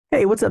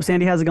Hey, what's up,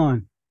 Sandy? How's it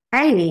going?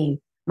 Hey,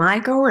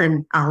 Michael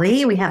and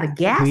Ali, we have a We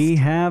guest.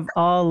 have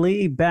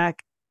Ali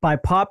back by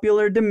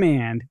popular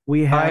demand.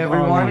 We Hi, have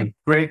everyone. Ali.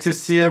 Great to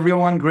see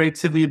everyone. Great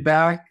to be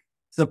back.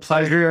 It's a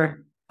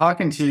pleasure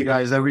talking to you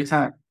guys every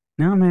time.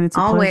 No, man, it's a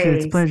pleasure.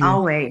 It's a Always, pleasure.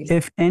 always.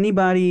 If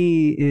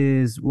anybody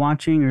is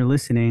watching or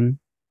listening,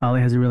 Ali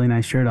has a really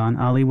nice shirt on.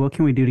 Ali, what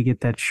can we do to get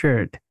that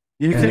shirt?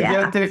 You can Uh, get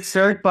Yeah. the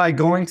shirt by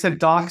going to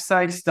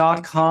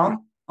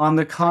docsites.com. On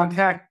the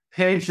contact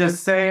page,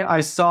 just say,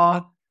 I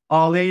saw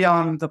Ali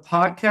on the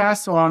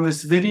podcast or on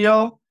this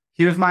video.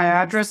 Here's my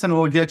address, and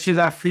we'll get you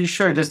that free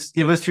shirt. Just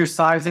give us your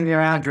size and your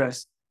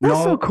address. That's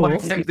so No cool.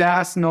 questions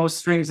asked, no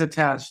strings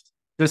attached.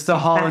 Just a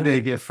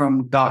holiday gift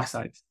from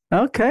Docsites.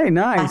 Okay,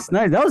 nice,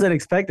 nice. That was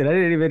unexpected. I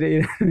didn't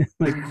even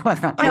like.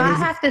 I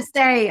have to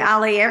say,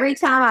 Ali, every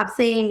time I've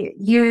seen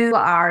you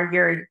or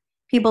your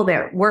people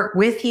that work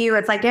with you,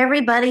 it's like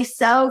everybody's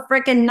so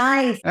freaking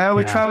nice. We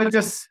Yeah. try to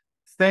just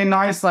stay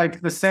nice,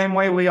 like the same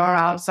way we are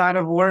outside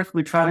of work.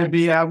 We try to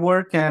be at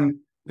work, and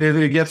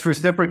it gets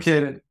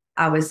reciprocated.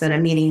 I was at a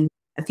meeting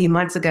a few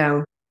months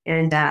ago,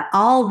 and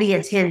all the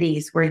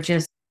attendees were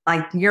just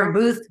like your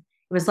booth.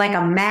 It was like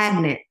a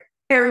magnet.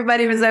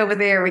 Everybody was over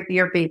there with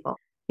your people.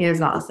 It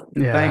was awesome.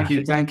 Yeah. Thank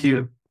you. Thank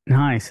you.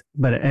 Nice,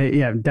 but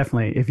yeah,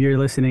 definitely. If you're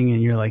listening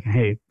and you're like,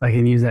 "Hey, I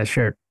can use that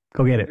shirt,"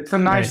 go get it. It's a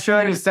nice Right.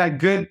 shirt. It's that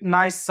good,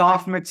 nice,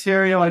 soft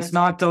material. It's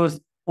not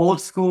those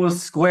old school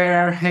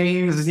square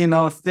Hanes,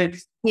 thick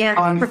Yeah.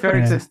 on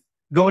shirts. Yeah. It's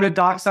go to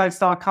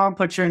docsites.com,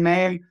 put your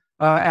name,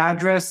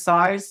 address,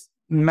 size,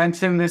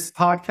 mention this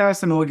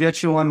podcast, and we'll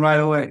get you one right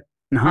away.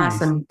 Nice.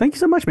 Awesome. Thank you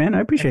so much, man. I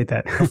appreciate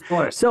that. Of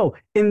course. So,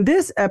 in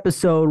this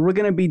episode, we're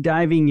going to be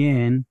diving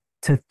in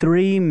to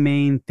three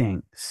main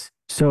things.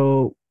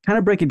 So, kind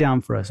of break it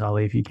down for us,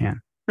 Ali, if you can.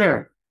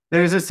 Sure.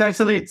 There's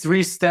essentially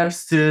three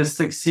steps to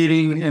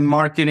succeeding in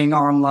marketing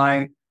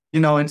online.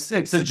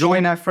 It's a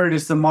joint effort.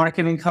 It's the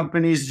marketing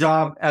company's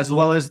job as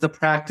well as the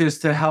practice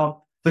to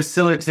help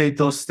facilitate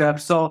those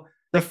steps. So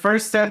the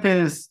first step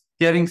is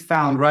getting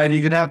found, right?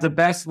 You could have the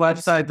best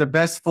website, the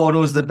best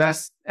photos, the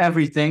best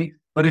everything.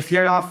 But if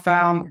you're not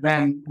found,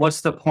 then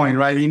what's the point,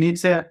 right? You need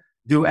to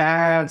do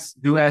ads,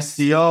 do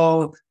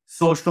SEO,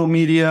 social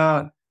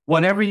media,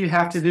 whatever you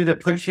have to do to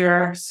put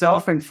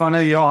yourself in front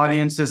of your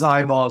audience's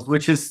eyeballs,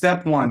 which is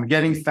step one,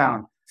 getting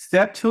found.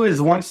 Step two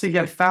is once you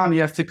get found, you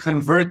have to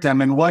convert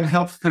them. And what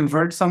helps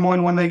convert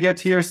someone when they get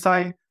to your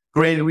site?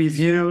 Great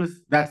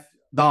reviews. That's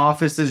the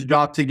office's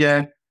job to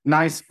get.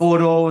 Nice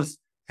photos,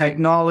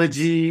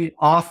 technology,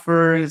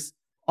 offers,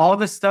 all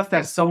the stuff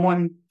that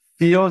someone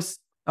feels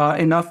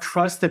enough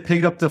trust to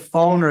pick up the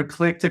phone or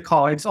click to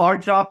call. It's our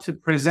job to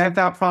present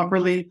that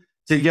properly,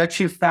 to get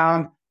you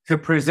found, to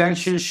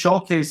present you,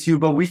 showcase you,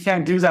 but we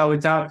can't do that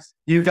without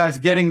you guys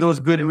getting those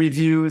good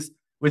reviews,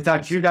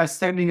 without you guys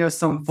sending us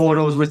some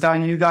photos, without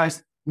you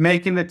guys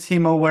making the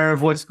team aware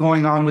of what's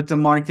going on with the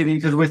marketing.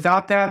 Because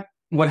without that,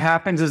 what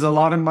happens is a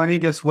lot of money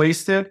gets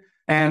wasted.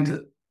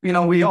 And,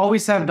 we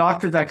always have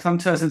doctors that come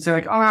to us and say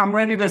like, oh, I'm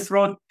ready to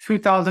throw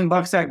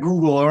 $2,000 at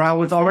Google, or I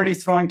was already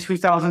throwing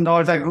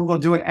 $2,000 at Google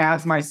doing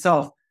ads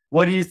myself.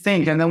 What do you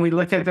think? And then we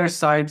look at their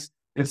sites.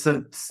 It's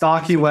a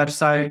stocky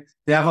website.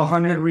 They have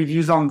 100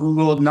 reviews on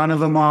Google. None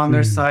of them are on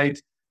their site.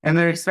 And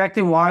they're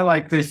expecting why,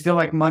 like they feel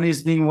like money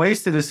is being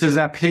wasted. It's because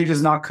that page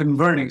is not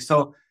converting.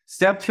 So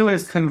step two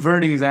is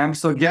converting them.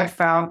 So get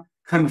found,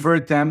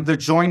 convert them. The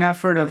joint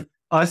effort of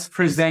us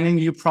presenting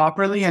you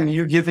properly and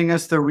you giving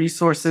us the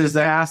resources,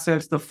 the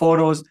assets, the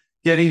photos,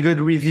 getting good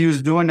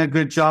reviews, doing a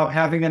good job,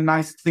 having a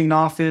nice clean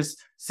office,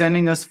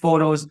 sending us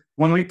photos.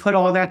 When we put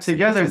all that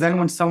together, then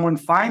when someone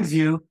finds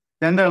you,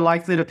 then they're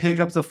likely to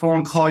pick up the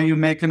phone, call you,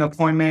 make an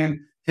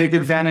appointment, take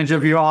advantage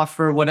of your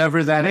offer,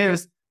 whatever that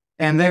is.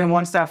 And then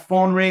once that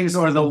phone rings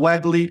or the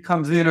web lead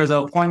comes in or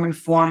the appointment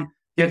form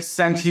gets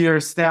sent to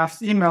your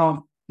staff's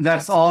email,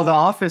 that's all the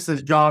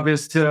office's job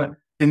is to,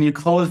 can you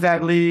close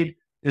that lead?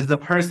 Is the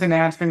person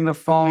answering the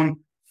phone,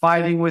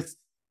 fighting with,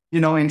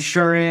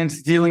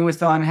 insurance, dealing with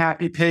the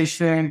unhappy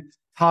patient,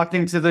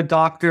 talking to the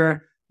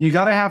doctor? You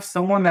got to have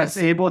someone that's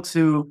able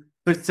to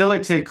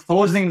facilitate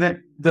closing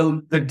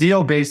the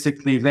deal.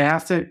 Basically, they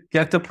have to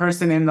get the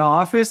person in the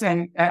office,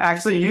 and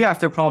actually you have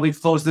to probably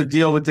close the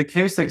deal with the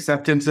case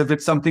acceptance if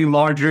it's something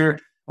larger,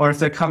 or if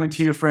they're coming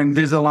to you for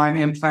Invisalign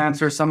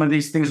implants or some of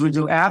these things we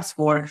do apps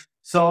for.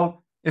 So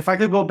if I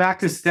could go back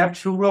to step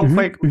two real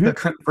quick, the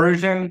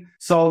conversion.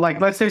 So like,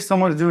 let's say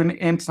someone's doing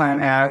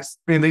implant ads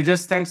and they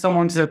just send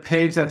someone to a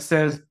page that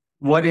says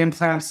what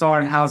implants are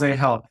and how they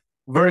help,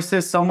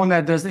 versus someone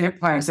that does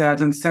implants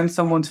ads and sends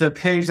someone to a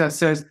page that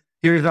says,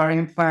 here's our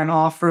implant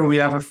offer. We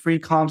have a free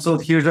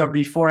consult. Here's our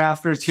before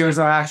afters. Here's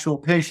our actual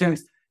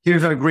patients.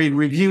 Here's our great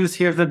reviews.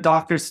 Here's the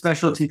doctor's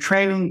specialty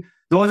training.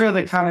 Those are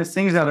the kind of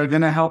things that are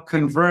going to help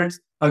convert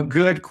a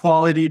good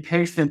quality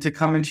patient to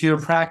come into your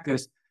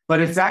practice. But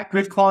if that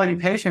good quality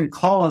patient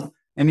calls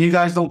and you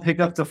guys don't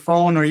pick up the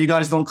phone, or you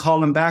guys don't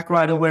call him back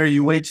right away, or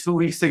you wait 2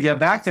 weeks to get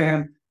back to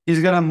him,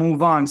 he's going to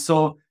move on.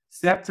 So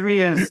step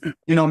three is,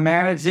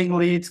 managing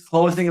leads,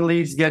 closing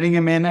leads, getting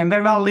them in. And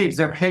they're not leads,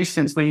 they're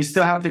patients, but you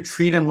still have to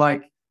treat them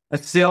like a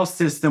sales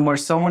system where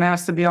someone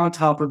has to be on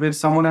top of it,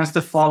 someone has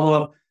to follow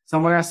up,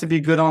 someone has to be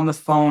good on the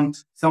phone,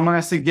 someone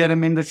has to get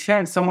them in the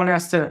chat, someone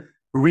has to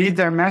read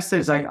their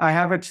message, like, I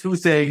have a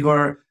toothache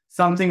or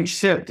something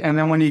chipped. And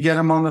then when you get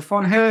them on the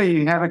phone, hey,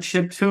 you have a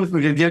chipped tooth,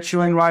 we could get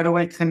you in right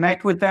away,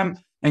 connect with them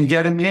and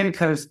get them in,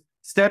 because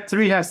step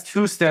 3 has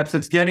 2 steps.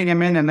 It's getting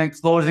them in and then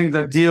closing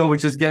the deal,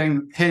 which is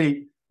getting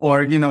paid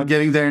or,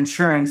 getting their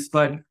insurance.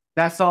 But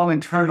that's all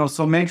internal.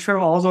 So make sure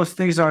all those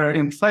things are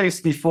in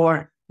place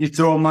before you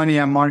throw money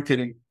at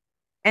marketing.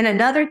 And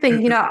another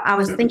thing, I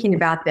was thinking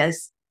about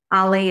this,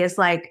 Ali, is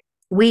like,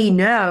 we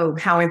know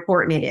how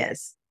important it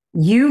is.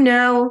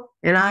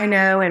 And I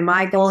know, and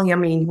Michael,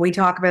 we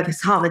talk about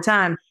this all the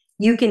time.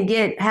 You can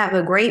have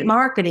a great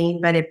marketing,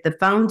 but if the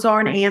phones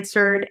aren't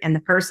answered and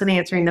the person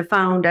answering the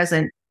phone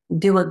doesn't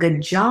do a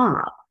good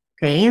job,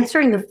 okay,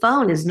 answering the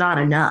phone is not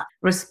enough.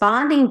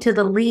 Responding to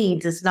the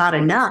leads is not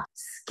enough.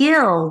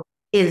 Skill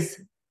is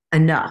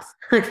enough,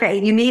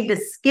 okay? You need the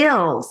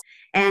skills.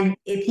 And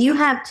if you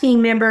have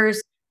team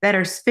members that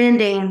are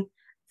spending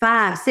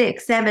 5,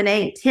 6, 7,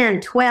 8,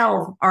 10,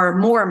 12 or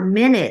more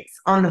minutes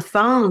on the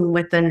phone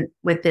with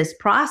this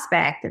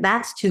prospect,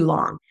 that's too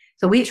long.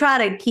 So we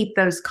try to keep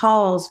those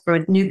calls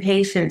for new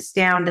patients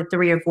down to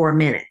 3 or 4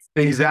 minutes.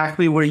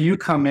 Exactly where you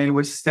come in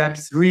with step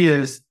 3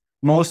 is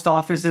most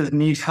offices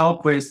need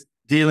help with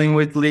dealing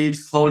with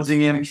leads,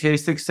 closing in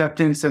case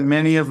acceptance, and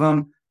many of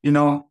them,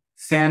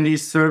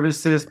 Sandy's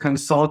services,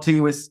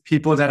 consulting with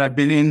people that have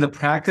been in the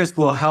practice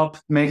will help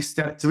make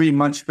step 3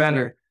 much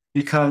better,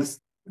 because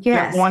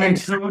yes, step 1 and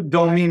 2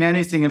 don't mean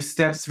anything if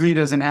step 3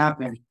 doesn't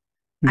happen.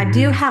 I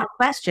do have a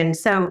question.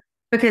 So,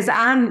 because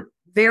I'm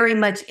very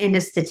much into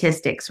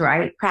statistics,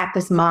 right?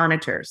 Practice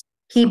monitors,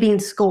 keeping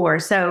score.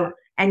 So,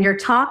 and you're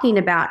talking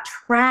about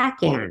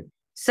tracking.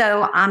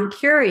 So I'm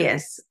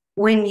curious,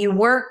 when you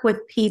work with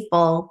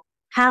people,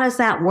 how does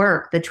that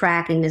work? The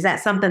tracking, is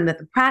that something that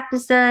the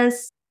practice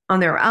does on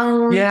their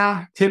own?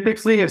 Yeah,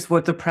 typically it's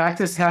what the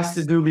practice has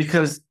to do,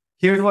 because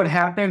here's what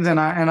happens. And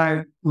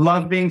I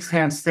love being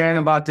transparent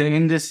about the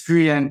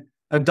industry. And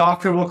a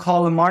doctor will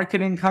call a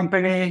marketing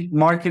company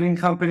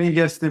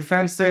gets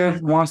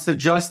defensive, wants to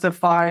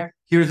justify,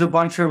 here's a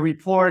bunch of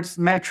reports,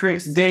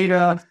 metrics,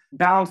 data,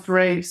 bounce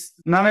rates.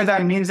 None of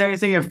that means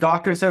anything if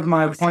doctor says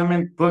my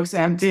appointment book's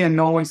empty and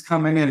no one's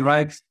coming in,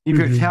 right? You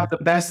could have the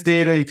best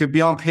data. You could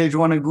be on page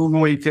 1 of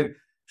Google. You could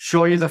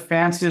show you the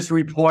fanciest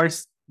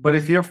reports. But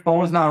if your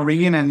phone's not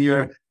ringing and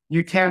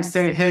you can't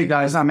say, hey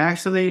guys, I'm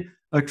actually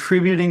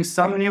attributing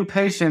some new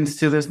patients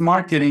to this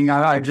marketing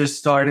I just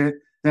started,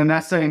 then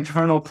that's an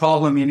internal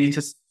problem you need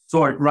to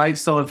sort, right?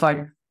 So if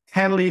like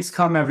 10 leads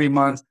come every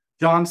month,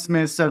 John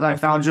Smith says, I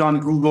found you on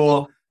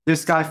Google,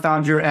 this guy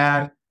found your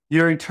ad,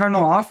 your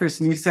internal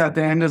office needs to, at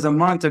the end of the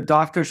month, a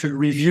doctor should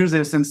review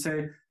this and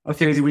say,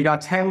 okay, we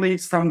got 10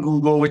 leads from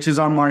Google, which is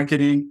our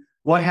marketing.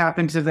 What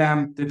happened to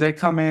them? Did they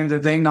come in?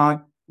 Did they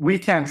not? We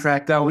can't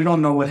track that. We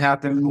don't know what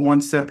happened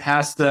once it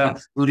passed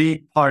the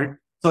lead part.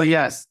 So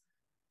yes.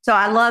 So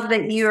I love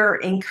that you're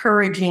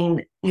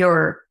encouraging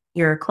your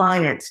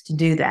clients to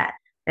do that.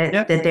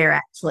 That they're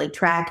actually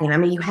tracking.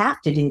 You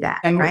have to do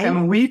that, right?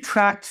 And we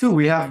track too.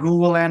 We have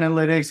Google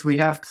Analytics. We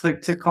have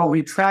Click to Call.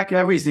 We track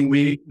everything.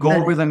 We go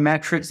over the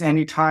metrics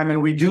anytime,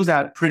 and we do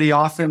that pretty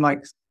often.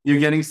 Like, you're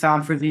getting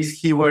found for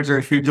these keywords, or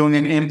if you're doing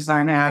an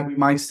implant ad, we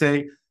might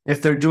say,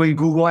 if they're doing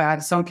Google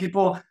ads, some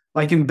people,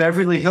 like in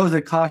Beverly Hills,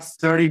 it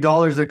costs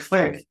 $30 a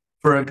click.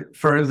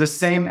 For the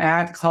same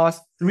ad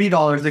costs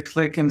 $3 a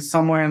click, and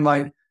somewhere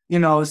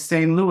in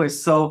St.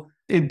 Louis. So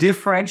it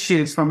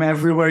differentiates from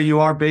everywhere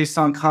you are based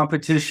on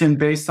competition,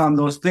 based on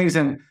those things.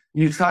 And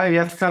you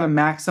have to try to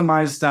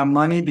maximize that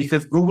money,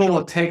 because Google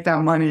will take that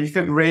money. You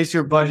could raise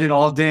your budget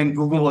all day and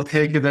Google will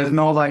take it. There's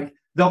no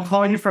they'll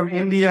call you from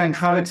India and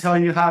try to tell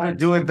you how to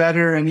do it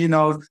better. And,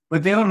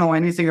 but they don't know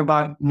anything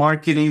about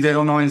marketing. They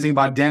don't know anything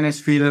about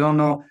dentistry. They don't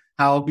know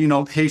how,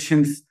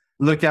 patients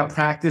look at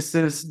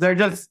practices. They're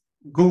just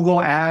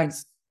Google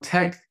ads,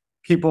 tech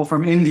people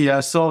from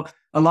India. So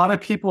a lot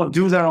of people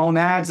do their own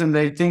ads and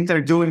they think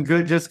they're doing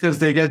good just because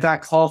they get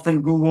that call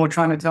from Google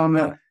trying to tell them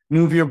to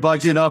move your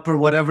budget up or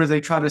whatever they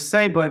try to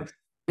say. But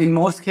in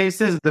most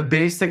cases, the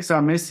basics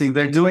are missing.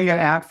 They're doing an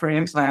app for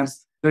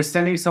implants. They're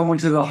sending someone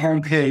to the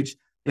homepage.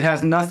 It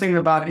has nothing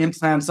about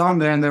implants on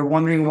there, and they're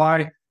wondering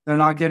why they're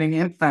not getting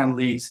implant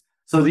leads.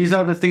 So these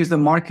are the things the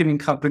marketing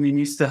company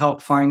needs to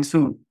help fine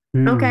tune.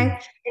 Okay.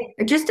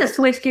 Just to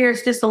switch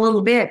gears just a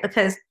little bit,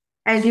 because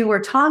as you were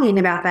talking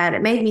about that,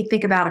 it made me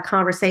think about a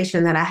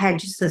conversation that I had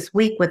just this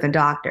week with a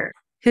doctor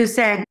who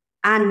said,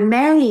 I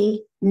may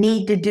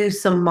need to do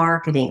some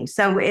marketing.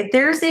 So if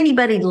there's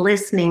anybody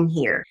listening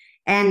here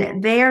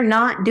and they're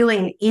not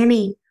doing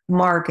any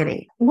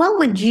marketing, what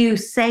would you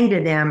say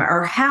to them,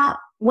 or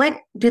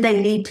what do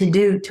they need to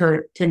do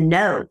to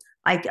know?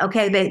 Like,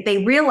 okay,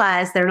 they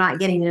realize they're not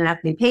getting enough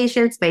new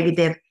patients. Maybe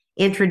they've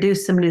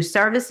introduced some new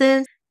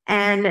services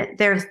and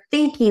they're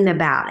thinking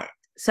about it.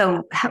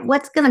 So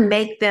what's going to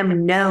make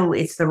them know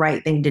it's the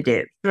right thing to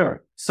do?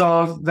 Sure.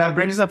 So that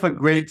brings up a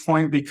great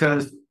point,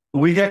 because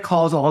we get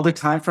calls all the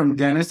time from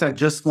dentists that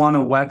just want a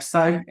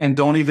website and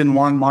don't even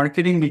want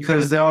marketing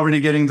because they're already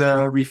getting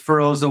the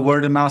referrals, the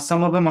word of mouth.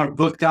 Some of them are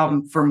booked out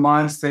for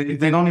months. They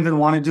don't even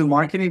want to do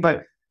marketing,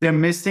 but they're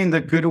missing the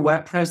good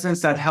web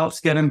presence that helps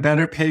get them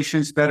better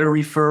patients, better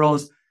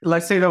referrals.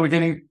 Let's say that we're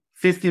getting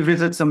 50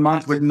 visits a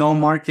month with no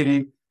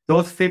marketing.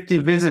 Those 50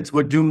 visits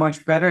would do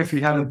much better if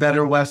you had a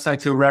better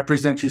website to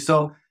represent you.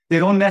 So they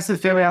don't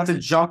necessarily have to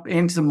jump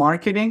into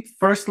marketing.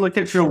 First, look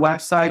at your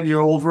website,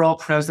 your overall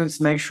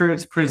presence, make sure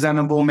it's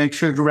presentable, make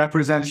sure it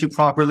represents you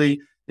properly.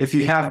 If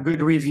you have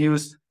good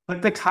reviews,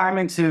 put the time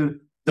into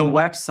the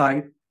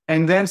website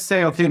and then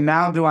say, okay,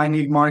 now do I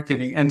need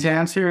marketing? And to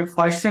answer your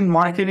question,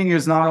 marketing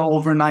is not an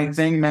overnight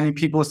thing. Many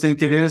people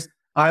think it is.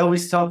 I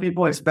always tell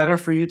people it's better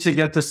for you to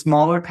get the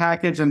smaller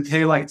package and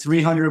pay like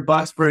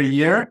 $300 for a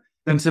year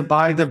than to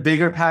buy the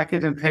bigger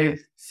package and pay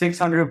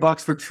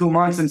 $600 for 2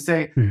 months and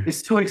say,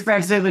 it's too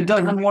expensive, it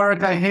doesn't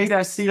work, I hate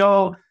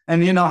SEO.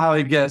 And you know how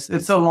it gets.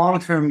 It's a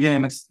long-term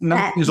game. It's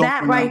not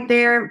that right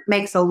there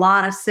makes a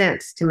lot of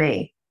sense to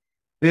me.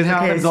 It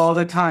happens all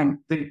the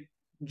time. They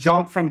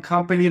jump from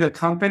company to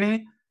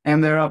company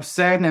and they're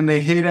upset and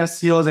they hate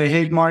SEO, they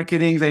hate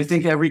marketing, they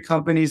think every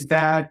company's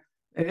bad.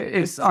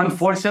 It's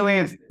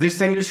unfortunately, this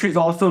industry is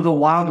also the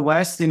Wild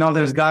West. You know,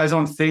 there's guys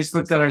on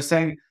Facebook that are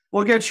saying,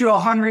 we'll get you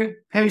 100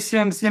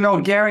 patients,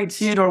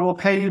 guaranteed, or we'll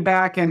pay you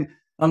back. And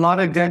a lot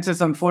of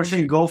dentists,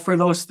 unfortunately, go for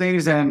those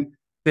things and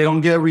they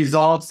don't get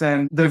results.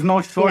 And there's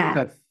no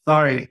shortcut. Yeah.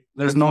 Sorry,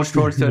 there's no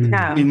shortcut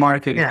in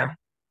marketing. Yeah.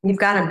 You've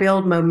got to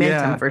build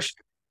momentum for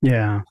sure.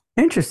 Yeah.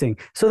 Interesting.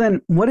 So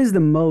then what is the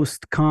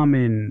most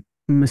common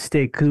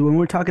mistake? Because when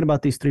we're talking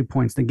about these 3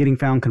 points, the getting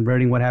found,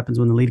 converting, what happens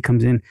when the lead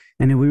comes in,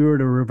 and if we were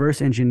to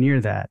reverse engineer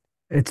that,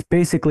 it's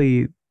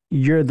basically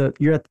you're at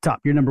the top,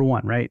 you're number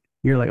one, right?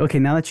 You're like, okay,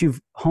 now that you've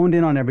honed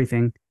in on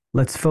everything,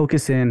 let's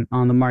focus in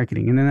on the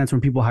marketing. And then that's when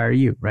people hire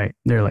you, right?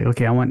 They're like,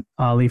 okay, I want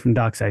Ali from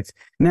DocSites.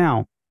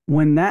 Now,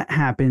 when that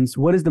happens,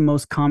 what is the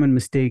most common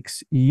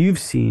mistakes you've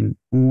seen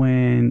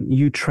when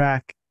you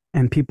track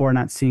and people are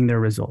not seeing their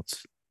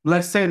results?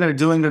 Let's say they're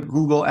doing a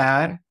Google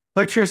ad.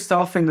 Put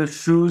yourself in the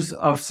shoes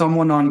of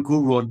someone on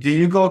Google. Do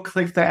you go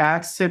click the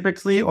ads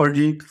typically, or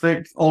do you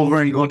click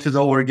over and go to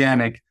the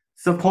organic?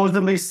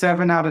 Supposedly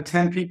 7 out of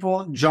 10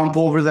 people jump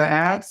over the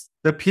ads.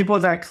 The people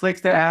that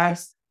click the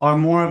ads are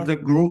more of the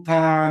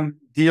Groupon,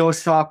 deal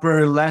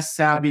shopper, less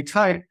savvy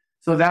type.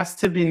 So that's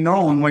to be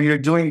known. When you're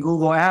doing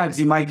Google ads,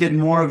 you might get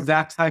more of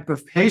that type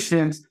of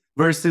patients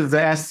versus the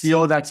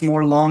SEO that's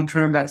more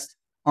long-term, that's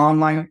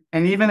online.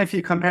 And even if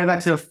you compare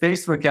that to a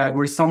Facebook ad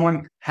where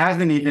someone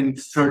hasn't even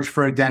searched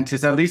for a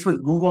dentist, at least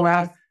with Google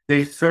ads,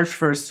 they search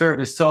for a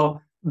service.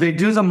 So they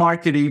do the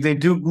marketing, they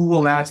do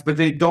Google ads, but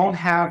they don't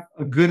have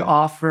a good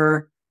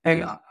offer.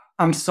 And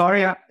I'm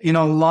sorry, a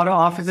lot of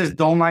offices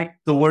don't like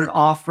the word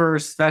offer,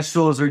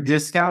 specials, or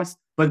discounts,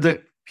 but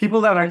the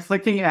people that are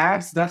clicking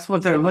ads, that's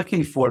what they're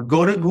looking for.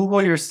 Go to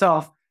Google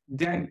yourself,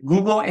 then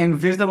Google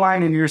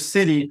Invisalign in your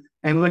city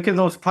and look at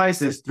those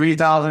prices,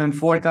 $3,000,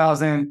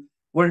 $4,000.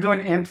 We're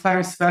doing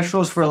implant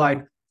specials for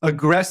like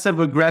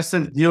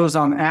aggressive deals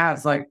on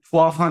ads, like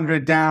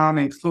 $1,200 down,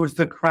 includes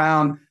the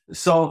crown.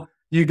 So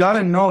you got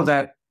to know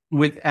that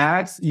with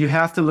ads, you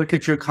have to look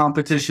at your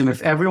competition.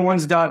 If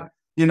everyone's got,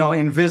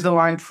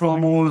 Invisalign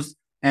promos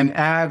and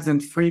ads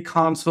and free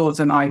consults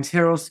and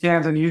iTero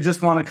scans, and you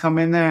just want to come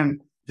in there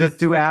and just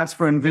do ads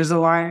for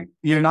Invisalign,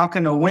 you're not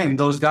going to win.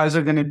 Those guys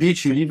are going to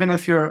beat you. Even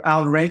if you're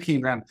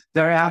outranking them,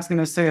 their ad's going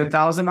to say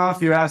 1,000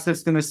 off, your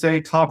ad's going to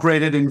say top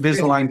rated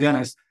Invisalign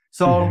dentist.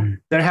 So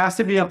there has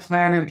to be a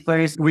plan in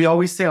place. We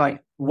always say,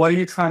 like, what are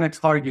you trying to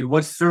target?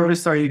 What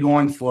service are you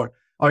going for?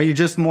 Are you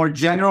just more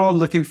general,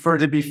 looking for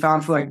to be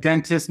found for like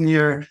dentists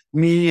near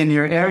me in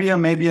your area?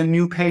 Maybe a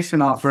new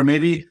patient offer,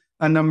 maybe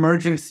an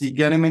emergency,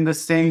 get them in the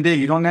same day.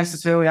 You don't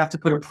necessarily have to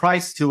put a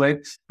price to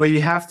it, but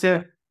you have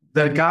to,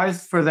 the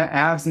guys for the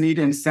ads need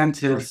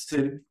incentives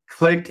to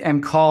click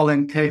and call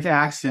and take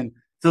action.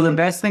 So the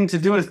best thing to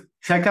do is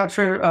check out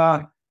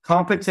your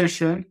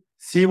competition,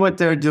 see what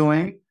they're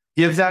doing,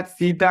 give that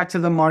feedback to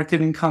the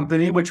marketing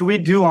company, which we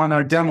do on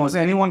our demos.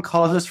 Anyone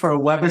calls us for a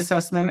web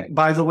assessment,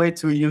 by the way,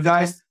 to you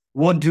guys,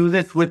 we'll do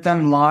this with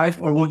them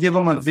live, or we'll give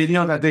them a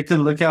video that they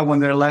can look at when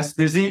they're less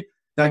busy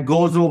that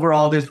goes over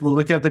all this. We'll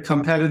look at the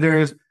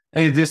competitors.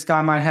 Hey, this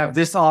guy might have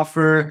this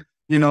offer.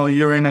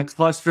 You're in a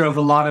cluster of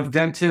a lot of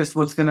dentists.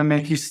 What's going to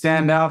make you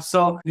stand out?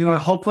 So,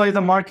 hopefully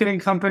the marketing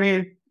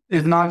company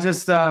is not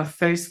just a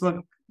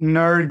Facebook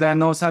nerd that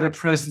knows how to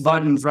press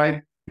buttons,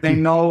 right? They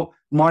know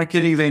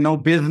marketing, they know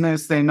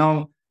business, they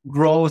know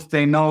growth,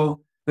 they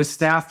know the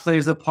staff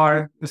plays a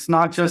part. It's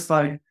not just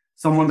like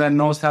someone that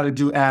knows how to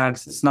do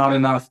ads. It's not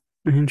enough.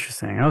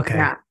 Interesting. Okay.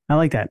 Yeah. I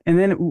like that. And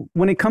then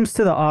when it comes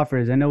to the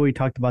offers, I know we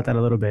talked about that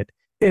a little bit.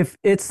 If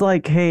it's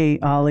like, hey,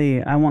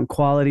 Ali, I want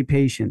quality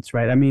patients,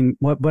 right? I mean,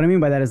 what I mean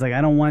by that is like,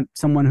 I don't want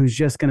someone who's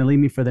just going to leave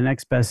me for the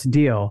next best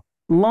deal.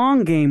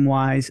 Long game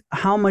wise,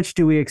 how much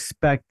do we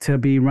expect to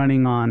be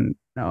running on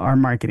our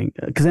marketing?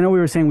 Because I know we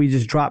were saying we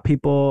just drop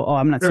people. Oh,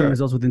 I'm not seeing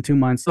results within 2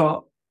 months.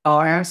 So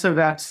I'll answer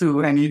that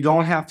too. And you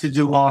don't have to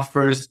do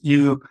offers.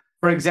 You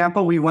For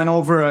example, we went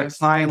over a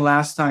client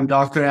last time,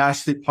 Dr.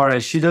 Ashley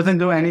Parez. She doesn't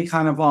do any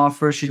kind of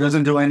offer. She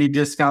doesn't do any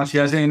discount. She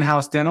has an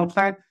in-house dental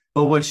plan.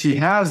 But what she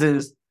has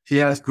is she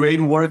has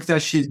great work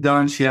that she's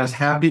done. She has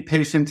happy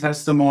patient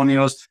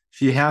testimonials.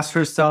 She has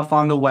herself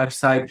on the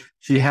website.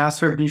 She has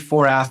her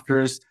before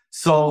afters.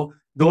 So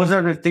those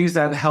are the things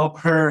that help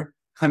her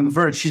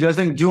convert. She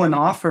doesn't do an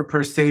offer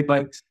per se,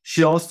 but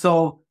she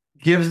also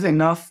gives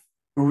enough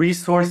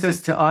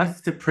resources to us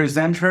to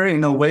present her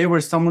in a way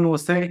where someone will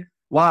say,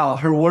 wow,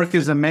 her work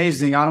is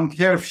amazing. I don't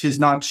care if she's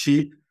not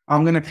cheap.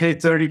 I'm going to pay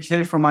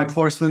 $30K for my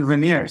porcelain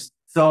veneers.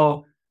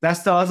 So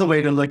that's the other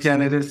way to look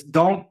at it is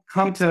don't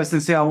come to us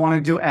and say, I want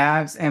to do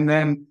ads and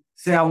then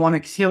say, I want to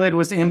kill it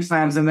with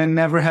implants and then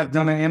never have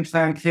done an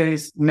implant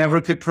case, never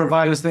could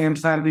provide us the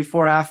implant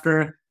before,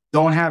 after,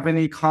 don't have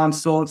any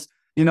consults.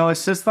 You know,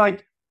 it's just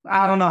like,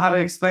 I don't know how to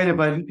explain it,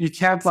 but you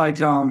can't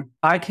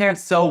I can't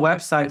sell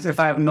websites if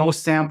I have no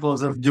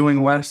samples of doing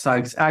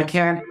websites. I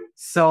can't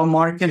sell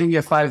marketing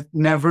if I've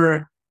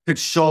never could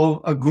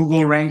show a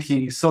Google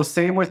ranking. So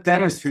same with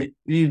dentistry.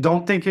 You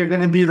don't think you're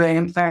going to be the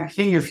implant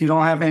king if you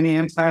don't have any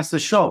implants to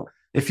show,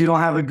 if you don't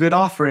have a good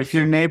offer, if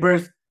your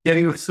neighbor's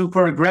getting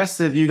super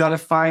aggressive, you got to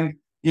find,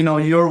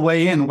 your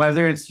way in,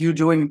 whether it's you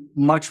doing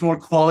much more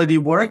quality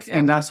work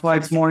and that's why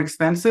it's more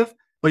expensive,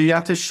 but you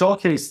have to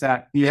showcase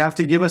that. You have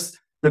to give us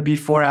the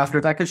before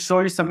after. I could show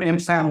you some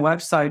implant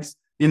websites,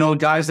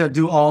 guys that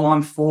do all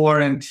on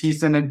 4 and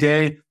teeth in a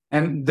day,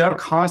 and they're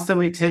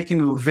constantly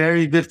taking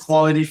very good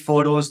quality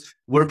photos.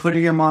 We're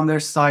putting them on their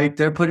site.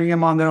 They're putting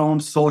them on their own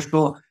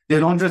social. They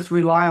don't just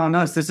rely on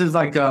us. This is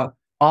like a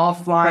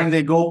offline.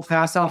 They go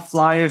pass out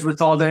flyers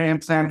with all their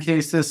implant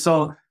cases.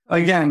 So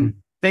again,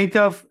 think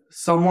of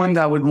someone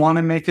that would want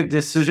to make a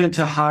decision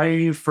to hire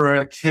you for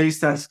a case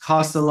that's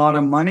cost a lot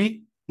of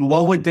money.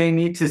 What would they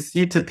need to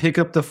see to pick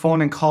up the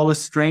phone and call a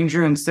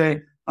stranger and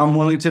say, I'm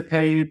willing to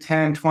pay you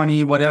 10,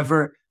 20,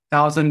 whatever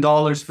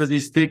 $1,000 for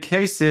these big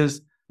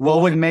cases?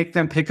 What would make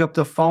them pick up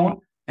the phone?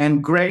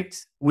 And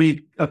great,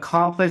 we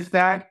accomplished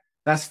that.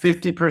 That's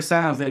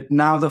 50% of it.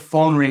 Now the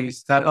phone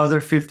rings, that other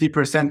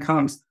 50%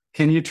 comes.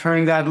 Can you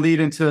turn that lead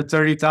into a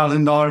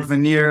 $30,000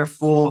 veneer,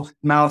 full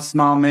mouth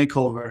smile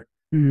makeover?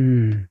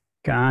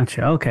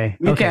 Gotcha. Okay.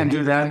 You can't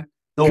do that.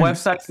 The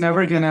website's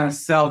never going to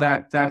sell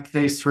that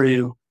case for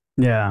you.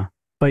 Yeah.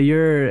 But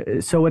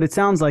so what it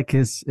sounds like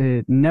is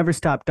never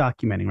stop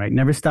documenting, right?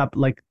 Never stop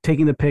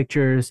taking the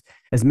pictures,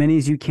 as many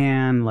as you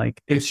can.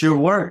 It's your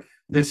work.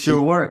 It's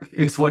your work.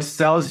 It's what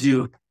sells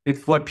you.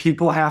 It's what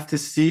people have to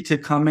see to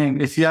come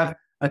in. If you have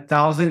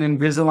 1,000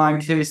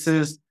 Invisalign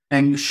cases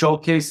and you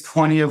showcase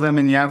 20 of them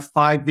and you have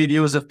 5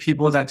 videos of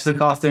people that took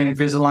off their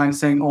Invisalign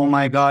saying, oh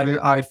my God,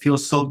 I feel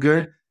so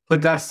good.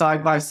 Put that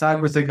side by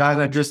side with the guy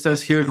that just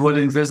says, here's what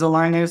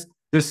Invisalign is.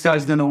 This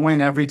guy's going to win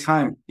every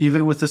time,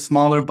 even with a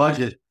smaller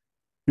budget.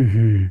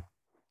 Mm-hmm.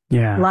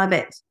 Yeah. Love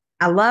it.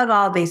 I love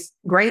all these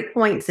great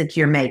points that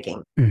you're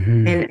making.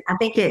 Mm-hmm. And I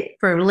think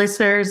for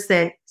listeners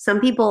that some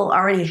people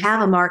already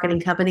have a marketing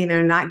company,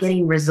 they're not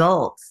getting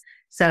results.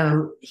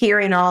 So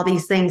hearing all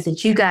these things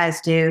that you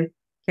guys do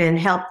can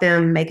help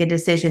them make a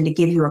decision to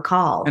give you a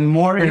call. And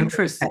more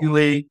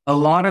interestingly, a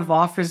lot of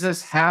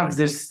offices have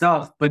this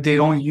stuff, but they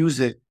don't use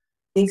it.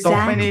 Exactly.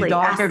 So many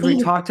doctors we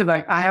talk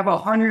to, I have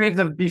 100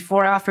 of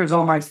before afters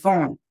on my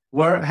phone.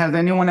 Has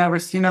anyone ever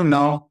seen them?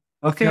 No.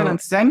 Okay,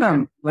 let's send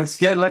them. Let's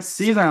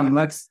see them.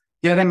 Let's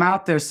get them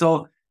out there.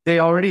 So they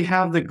already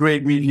have the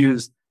great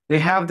reviews. They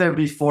have their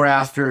before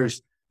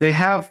afters. They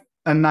have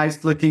a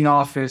nice looking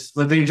office,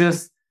 but they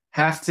just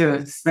have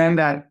to spend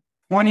that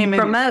 20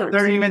 minutes,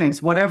 30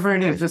 minutes, whatever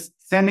it is, just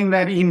sending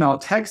that email,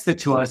 text it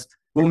to us.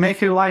 We'll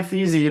make your life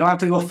easy. You don't have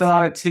to go fill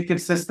out a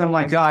ticket system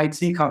like an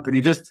IT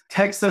company. Just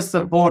text us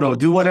the photo.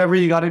 Do whatever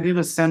you got to do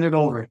to send it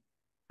over.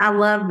 I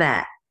love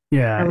that.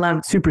 Yeah. I love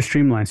it. Super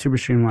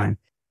streamlined.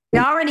 We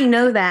already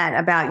know that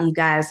about you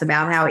guys,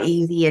 about how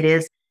easy it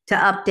is to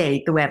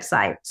update the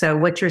website. So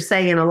what you're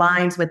saying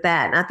aligns with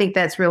that. And I think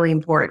that's really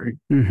important.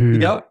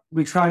 Mm-hmm. Yep.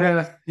 We try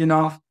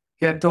to,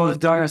 get those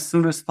done as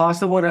soon as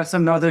possible. That's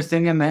another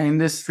thing in the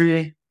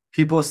industry.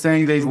 People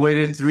saying they've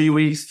waited 3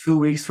 weeks, 2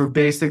 weeks for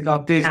basic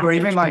updates, or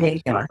even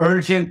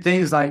urgent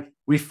things like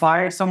we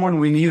fired someone,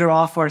 we need her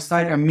off our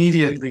site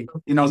immediately.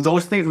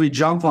 Those things we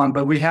jump on,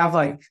 but we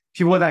have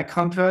people that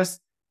come to us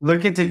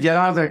looking to get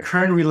out of their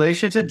current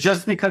relationship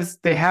just because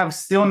they have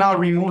still not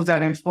removed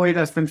that employee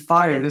that's been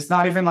fired. It's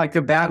not even like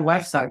a bad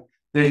website.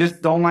 They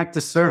just don't like the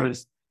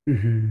service.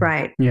 Mm-hmm.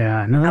 Right.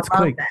 Yeah. No, that's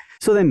quick. That.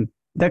 So then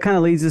that kind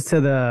of leads us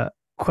to the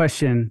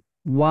question,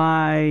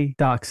 why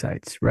doc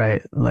sites,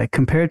 right?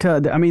 Compared to,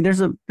 there's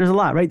a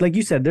lot, right? Like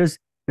you said, there's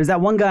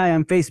that one guy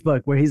on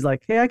Facebook where he's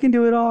like, hey, I can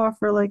do it all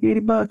for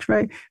 $80,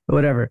 right? Or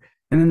whatever.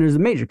 And then there's the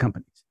major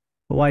companies.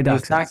 But why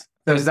doc sites?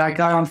 There's that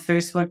guy on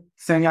Facebook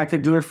saying I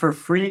could do it for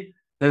free.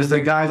 There's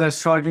the guy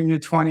that's charging you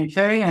 $20K,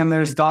 and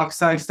there's doc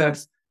sites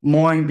that's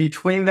more in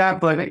between that.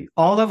 But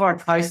all of our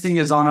pricing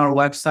is on our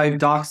website,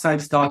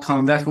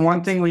 docsites.com. That's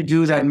one thing we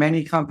do that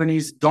many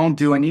companies don't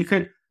do. And you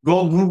could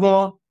go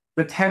Google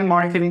the 10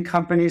 marketing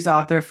companies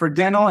out there for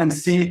dental and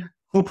see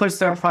who puts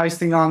their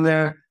pricing on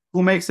there.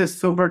 who makes it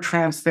super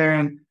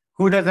transparent,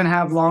 who doesn't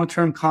have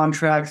long-term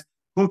contracts,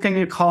 who can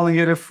you call and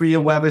get a free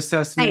web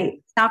assessment.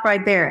 Hey, stop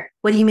right there.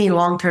 What do you mean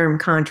long-term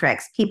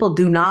contracts? People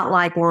do not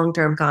like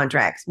long-term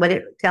contracts.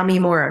 Tell me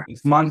more.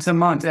 It's month to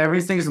month.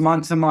 Everything's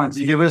month to month.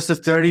 You give us a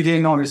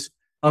 30-day notice.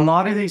 A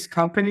lot of these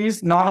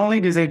companies, not only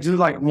do they do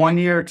like 1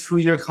 year, 2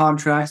 year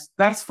contracts,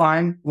 that's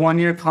fine. 1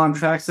 year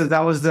contracts, so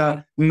that was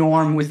the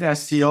norm with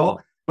SEO.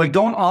 But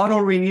don't auto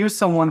renew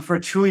someone for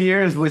 2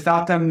 years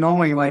without them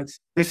knowing. Like,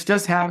 this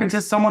just happened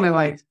to someone, and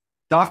like,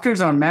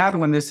 doctors are mad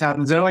when this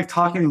happens. They're like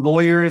talking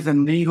lawyers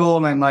and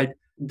legal, and like,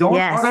 don't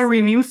auto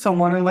renew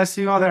someone unless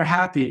you know they're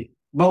happy.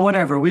 But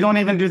whatever, we don't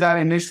even do that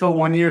initial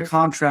 1 year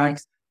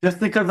contract just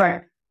because,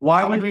 like,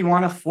 why would we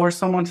want to force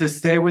someone to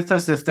stay with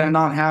us if they're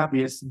not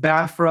happy? It's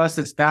bad for us.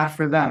 It's bad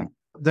for them.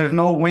 There's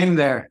no win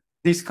there.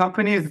 These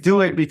companies do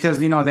it because,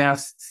 you know, they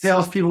have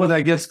salespeople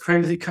that gets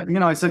crazy. You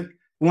know, it's like,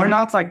 we're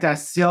not like that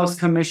sales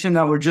commission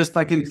that we're just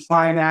like in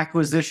client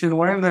acquisition.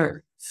 We're in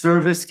the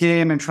service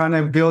game and trying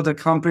to build a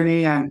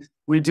company, and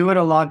we do it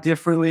a lot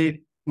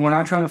differently. We're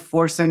not trying to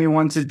force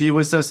anyone to be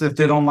with us if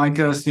they don't like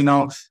us. You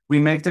know, we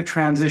make the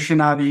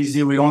transition out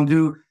easy. We don't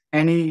do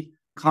any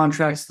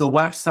contracts. The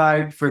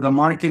website for the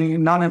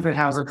marketing, none of it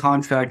has a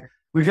contract.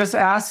 We just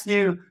ask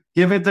you,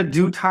 give it the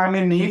due time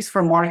it needs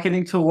for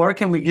marketing to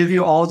work, and we give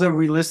you all the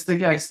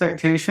realistic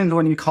expectations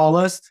when you call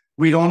us.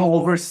 We don't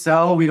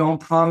oversell. We don't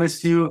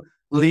promise you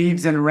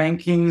leads and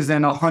rankings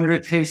and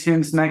 100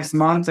 patients next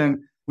month. And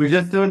we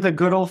just do it the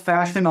good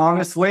old-fashioned,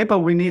 honest way, but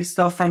we need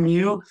stuff from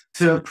you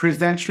to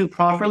present you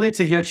properly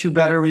to get you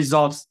better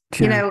results.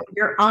 You know,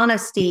 your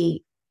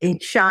honesty,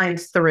 it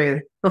shines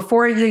through.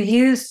 Before you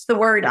used the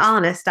word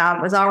honest,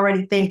 I was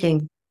already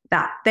thinking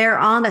that their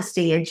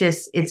honesty,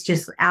 it's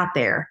just out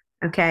there.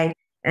 Okay.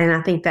 And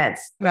I think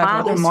that's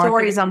all the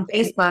stories on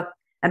Facebook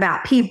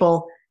about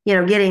people, you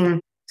know,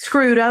 getting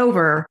screwed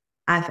over.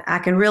 I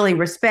can really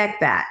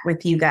respect that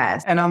with you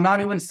guys. And I'm not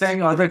even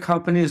saying other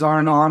companies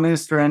aren't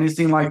honest or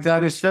anything like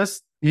that. It's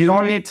just, you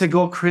don't need to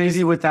go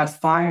crazy with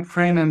that fine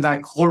print and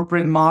that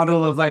corporate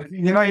model of like,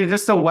 you know, you're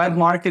just a web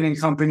marketing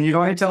company. You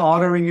don't need to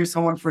auto renew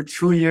someone for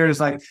 2 years.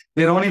 Like,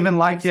 they don't even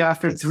like you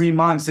after 3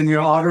 months and you're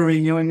auto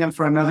renewing them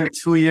for another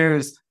 2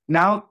 years.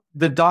 Now,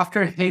 the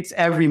doctor hates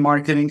every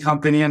marketing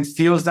company and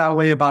feels that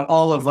way about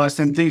all of us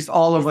and thinks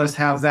all of us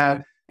have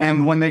that.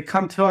 And when they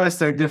come to us,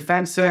 they're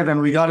defensive,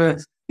 and we got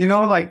to, you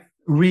know, like,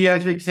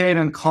 re-educate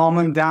and calm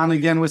them down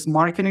again with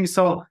marketing.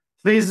 So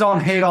please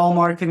don't hate all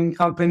marketing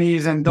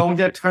companies, and don't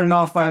get turned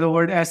off by the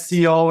word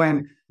SEO,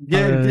 and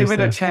give it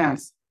a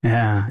chance.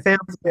 Yeah.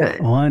 Sounds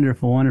good.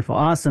 Wonderful, wonderful.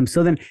 Awesome.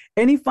 So then,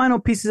 any final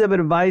pieces of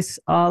advice,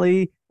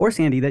 Ali or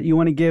Sandy, that you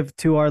want to give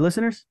to our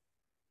listeners?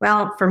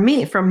 Well, from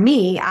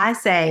me, I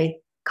say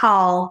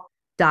call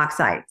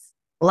DocSites.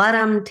 Let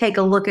them take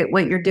a look at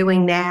what you're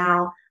doing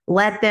now.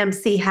 Let them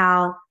see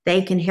how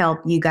they can help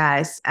you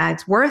guys.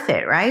 It's worth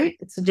it, right?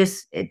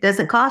 It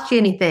doesn't cost you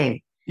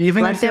anything.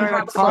 Even if you're in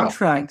a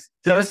contract.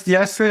 Just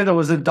yesterday, there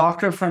was a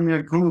doctor from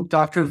your group,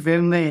 Dr.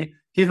 Vinley.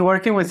 He's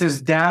working with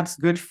his dad's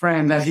good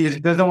friend that he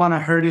doesn't want to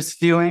hurt his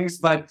feelings,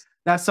 but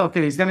that's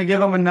okay. He's going to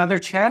give him another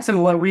chance.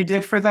 And what we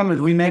did for them is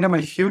we made him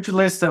a huge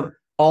list of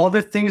all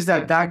the things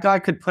that guy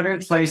could put in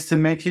place to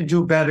make you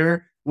do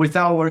better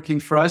without working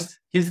for us.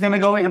 He's going to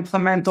go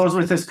implement those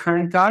with his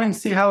current guy and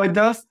see how it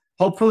does.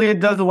 Hopefully it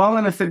does well.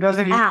 And if it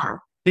doesn't,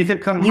 he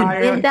could come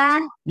higher. You did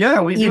that?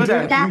 Yeah, we do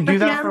that. We do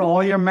that for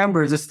all your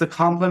members. It's the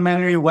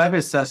complimentary web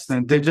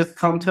assessment. They just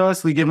come to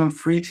us. We give them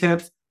free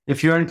tips.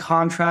 If you're in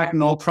contract,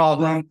 no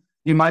problem.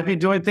 You might be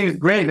doing things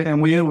great.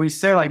 And we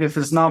say, like, if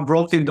it's not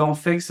broken, don't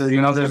fix it.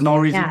 You know, there's no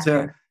reason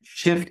to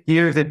shift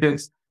gears.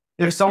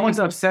 If someone's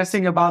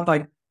obsessing about,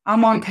 like,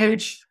 I'm on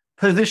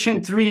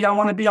position 3, I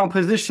want to be on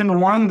position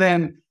 1,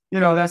 then, you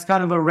know, that's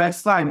kind of a red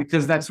flag,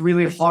 because that's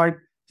really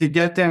hard to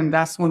get there. And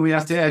that's when we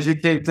have to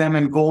educate them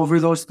and go over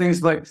those things.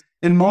 But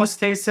in most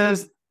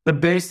cases, the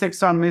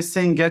basics are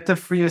missing. Get the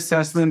free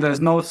assessment.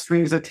 There's no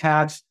strings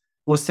attached.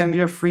 We'll send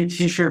you a free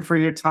t-shirt for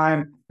your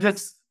time.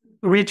 Just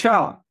reach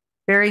out.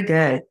 Very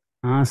good.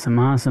 Awesome.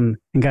 Awesome.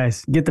 And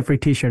guys, get the free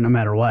t-shirt no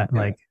matter what.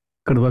 Like,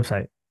 go to the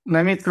website.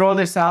 Let me throw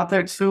this out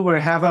there too. We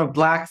have a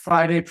Black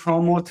Friday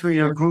promo through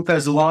your group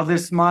as well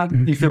this month.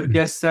 You could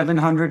get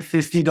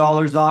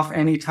 $750 off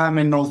anytime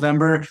in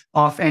November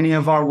off any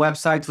of our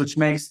websites, which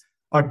makes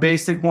our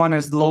basic one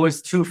as low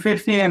as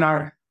 $250 and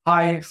our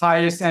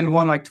highest end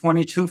one like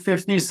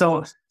 $22.50.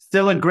 So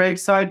still a great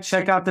site.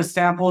 Check out the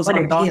samples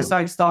on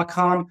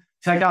DocSites.com.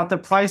 Check out the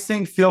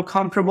pricing. Feel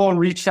comfortable and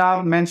reach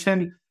out.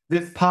 Mention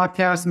this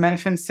podcast.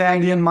 Mention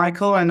Sandy and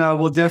Michael, and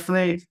we'll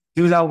definitely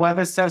do that web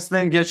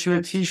assessment, get you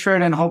a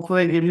t-shirt, and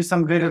hopefully give you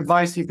some good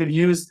advice you could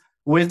use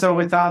with or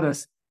without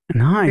us.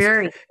 Nice.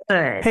 Very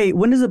good. Hey,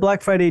 when does the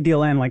Black Friday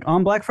deal end? Like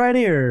on Black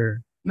Friday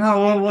or?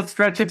 No, we'll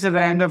stretch it to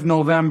the end of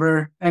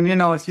November. And, you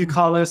know, if you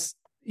call us,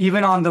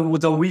 even on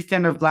the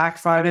weekend of Black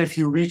Friday, if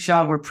you reach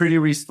out, we're pretty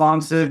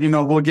responsive. You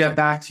know, we'll get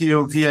back to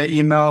you via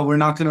email. We're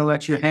not going to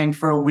let you hang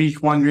for a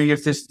week wondering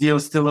if this deal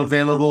is still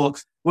available.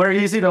 We're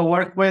easy to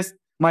work with.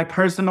 My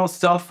personal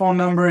cell phone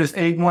number is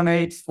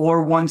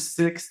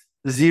 818-416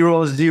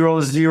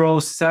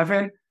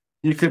 0007.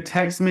 You could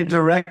text me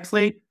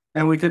directly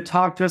and we could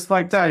talk just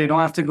like that. You don't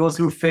have to go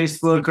through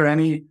Facebook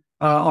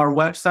or our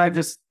website.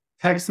 Just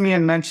text me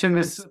and mention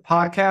this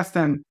podcast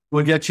and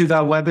we'll get you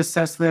that web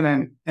assessment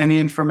and any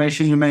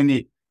information you may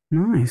need.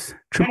 Nice.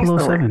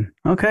 0007.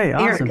 Okay,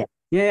 awesome.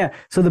 Yeah.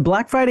 So the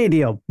Black Friday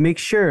deal, make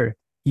sure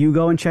you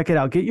go and check it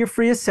out. Get your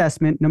free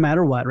assessment no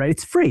matter what, right?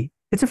 It's free.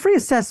 It's a free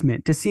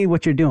assessment to see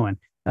what you're doing,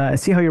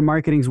 see how your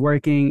marketing's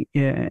working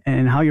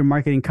and how your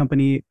marketing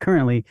company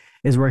currently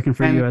is working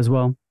for you as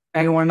well.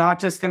 And we're not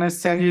just going to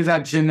send you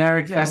that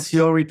generic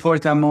SEO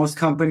report that most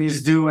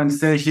companies do and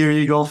say, here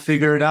you go,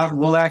 figure it out.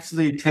 We'll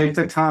actually take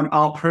the time.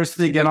 I'll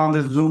personally get on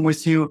the Zoom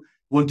with you.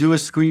 We'll do a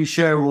screen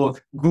share. We'll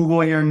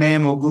Google your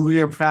name. We'll Google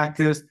your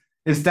practice.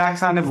 It's that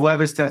kind of web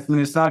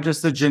assessment. It's not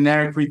just a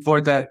generic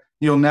report that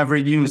you'll never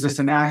use. It's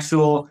an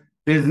actual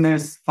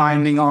business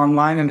finding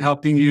online and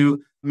helping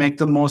you make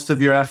the most of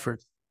your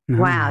efforts.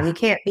 Wow, you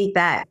can't beat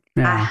that.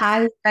 Yeah. I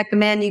highly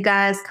recommend you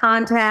guys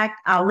contact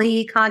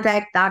Ali,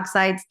 contact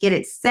DocSites, get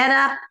it set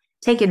up,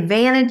 take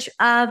advantage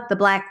of the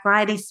Black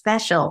Friday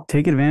special.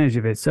 Take advantage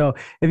of it. So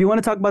if you want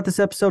to talk about this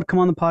episode, come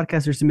on the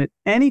podcast or submit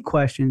any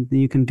questions, then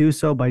you can do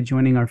so by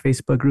joining our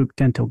Facebook group,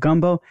 Dental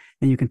Gumbo,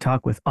 and you can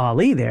talk with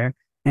Ali there.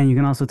 And you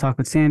can also talk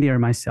with Sandy or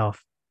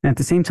myself. And at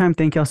the same time,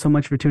 thank y'all so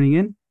much for tuning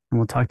in, and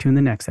we'll talk to you in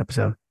the next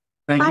episode.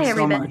 Thank you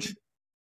so much.